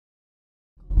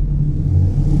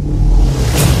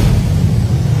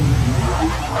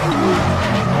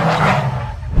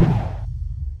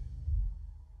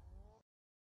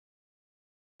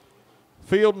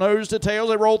Field nose to tails.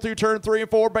 They roll through turn 3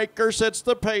 and 4. Baker sets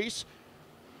the pace.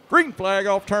 Green flag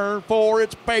off turn 4.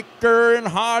 It's Baker and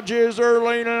Hodges are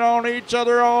leaning on each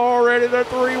other already. They're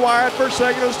 3 wide for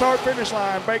second to start finish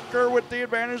line. Baker with the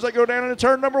advantage. They go down into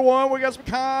turn number 1. We got some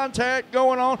contact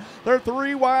going on. They're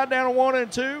 3 wide down to 1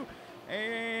 and 2.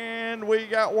 And we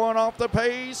got one off the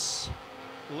pace.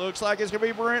 Looks like it's going to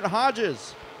be Brent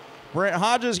Hodges. Brent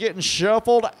Hodges getting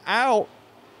shuffled out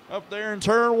up there in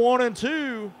turn 1 and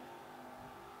 2.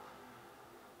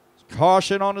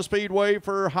 Caution on the speedway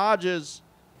for Hodges.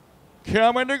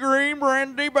 Coming to green,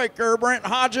 Brandy Baker. Brent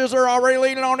Hodges are already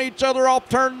leaning on each other off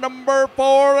turn number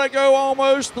 4. They go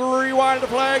almost 3 wide of the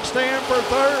flag stand for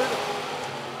third.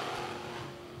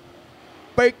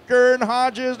 Baker and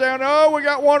Hodges down. Oh, we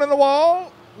got one in the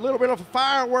wall. A little bit of a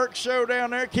fireworks show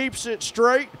down there. Keeps it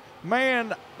straight.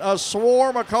 Man, a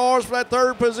swarm of cars for that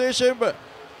third position, but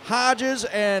Hodges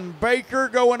and Baker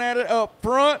going at it up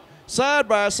front. Side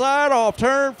by side off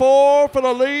turn 4 for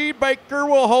the lead. Baker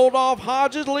will hold off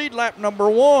Hodges, lead lap number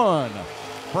 1.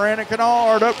 Brandon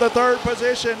Kennard up the third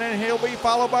position, and he'll be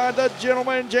followed by the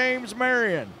gentleman, James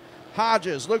Marion.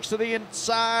 Hodges looks to the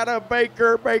inside of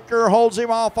Baker. Baker holds him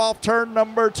off turn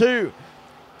number 2.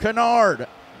 Kennard,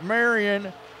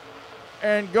 Marion,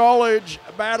 and Gullidge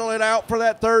battle it out for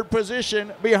that third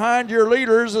position behind your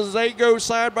leaders as they go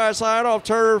side by side off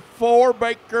turn 4.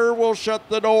 Baker will shut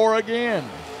the door again.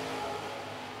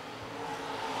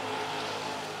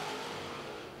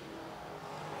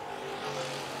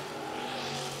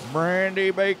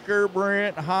 Brandy Baker,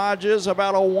 Brent Hodges,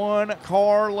 about a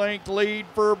 1-car length lead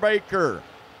for Baker.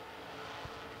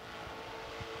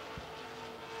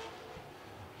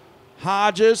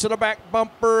 Hodges to the back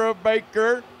bumper of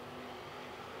Baker.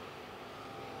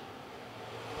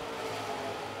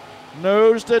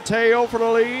 Nose to tail for the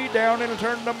lead, down into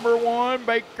turn number 1.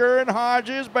 Baker and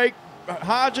Hodges.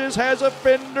 Hodges has a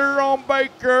fender on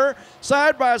Baker.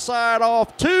 Side by side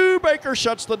off 2. Baker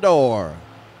shuts the door.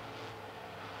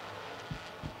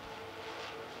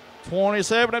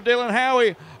 27 of Dylan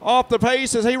Howie off the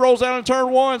pace as he rolls down in turn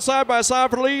 1. Side by side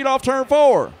for the lead off turn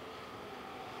 4.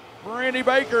 Brandy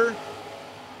Baker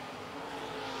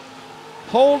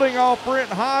holding off Brent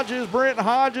Hodges. Brent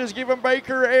Hodges giving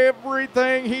Baker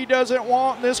everything he doesn't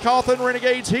want in this Cawthon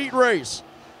Renegades heat race.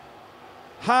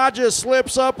 Hodges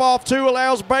slips up off 2,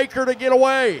 allows Baker to get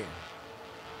away.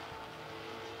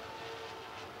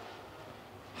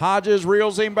 Hodges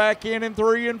reels him back in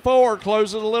 3 and 4.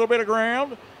 Closes a little bit of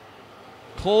ground.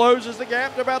 Closes the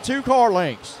gap to about 2 car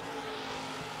lengths.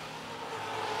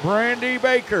 Brandy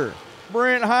Baker,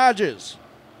 Brent Hodges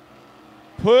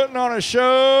putting on a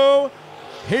show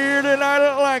here tonight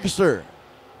at Lancaster.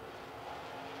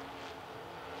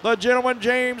 The gentleman,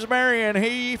 James Marion,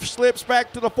 he slips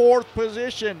back to the 4th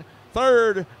position.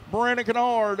 3rd, Brandon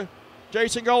Kennard.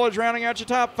 Jason Gullidge rounding out your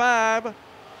top 5.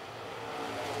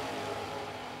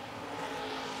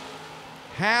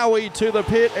 Howie to the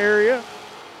pit area.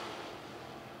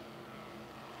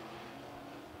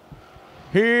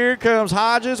 Here comes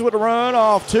Hodges with a run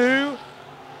off 2.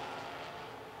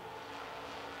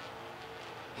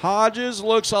 Hodges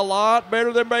looks a lot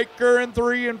better than Baker in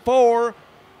 3 and 4.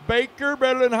 Baker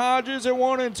better than Hodges in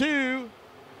 1 and 2.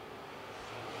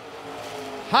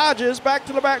 Hodges back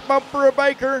to the back bumper of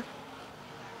Baker.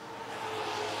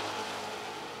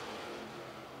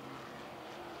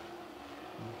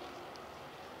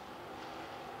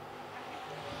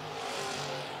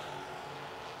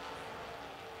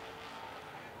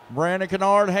 Brandon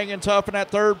Kennard hanging tough in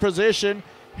that 3rd position.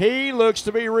 He looks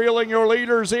to be reeling your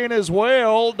leaders in as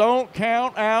well. Don't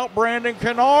count out Brandon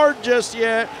Kennard just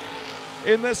yet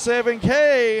in the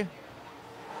 7K.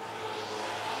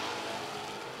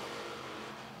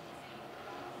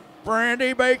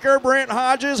 Brandy Baker, Brent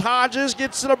Hodges. Hodges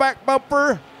gets to the back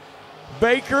bumper.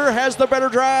 Baker has the better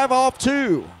drive off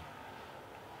 2.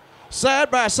 Side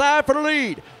by side for the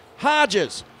lead.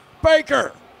 Hodges,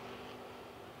 Baker.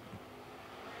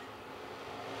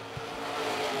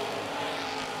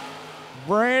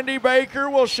 Brandy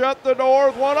Baker will shut the door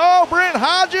with 1. Oh, Brent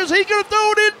Hodges, he could have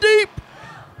thrown it in deep.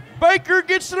 Baker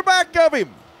gets to the back of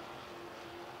him.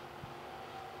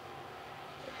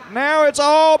 Now it's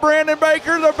all Brandon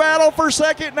Baker. The battle for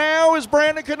second now is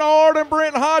Brandon Kennard and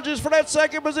Brent Hodges for that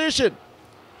 2nd position.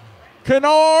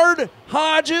 Kennard,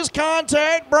 Hodges,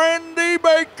 contact. Brandy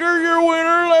Baker, your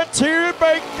winner. Let's hear it,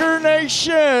 Baker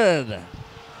Nation.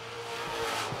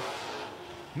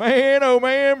 Man, oh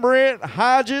man, Brent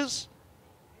Hodges.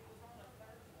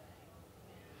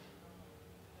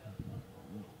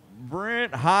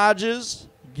 Brent Hodges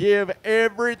give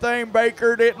everything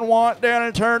Baker didn't want down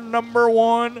in turn number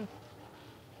 1.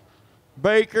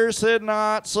 Baker said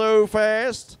not so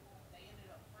fast.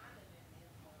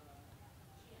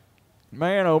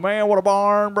 Man, oh man, what a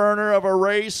barn burner of a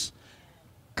race.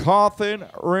 Cawthon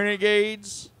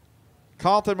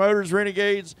Motors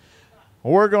Renegades.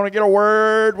 We're going to get a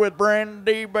word with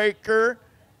Brandy Baker.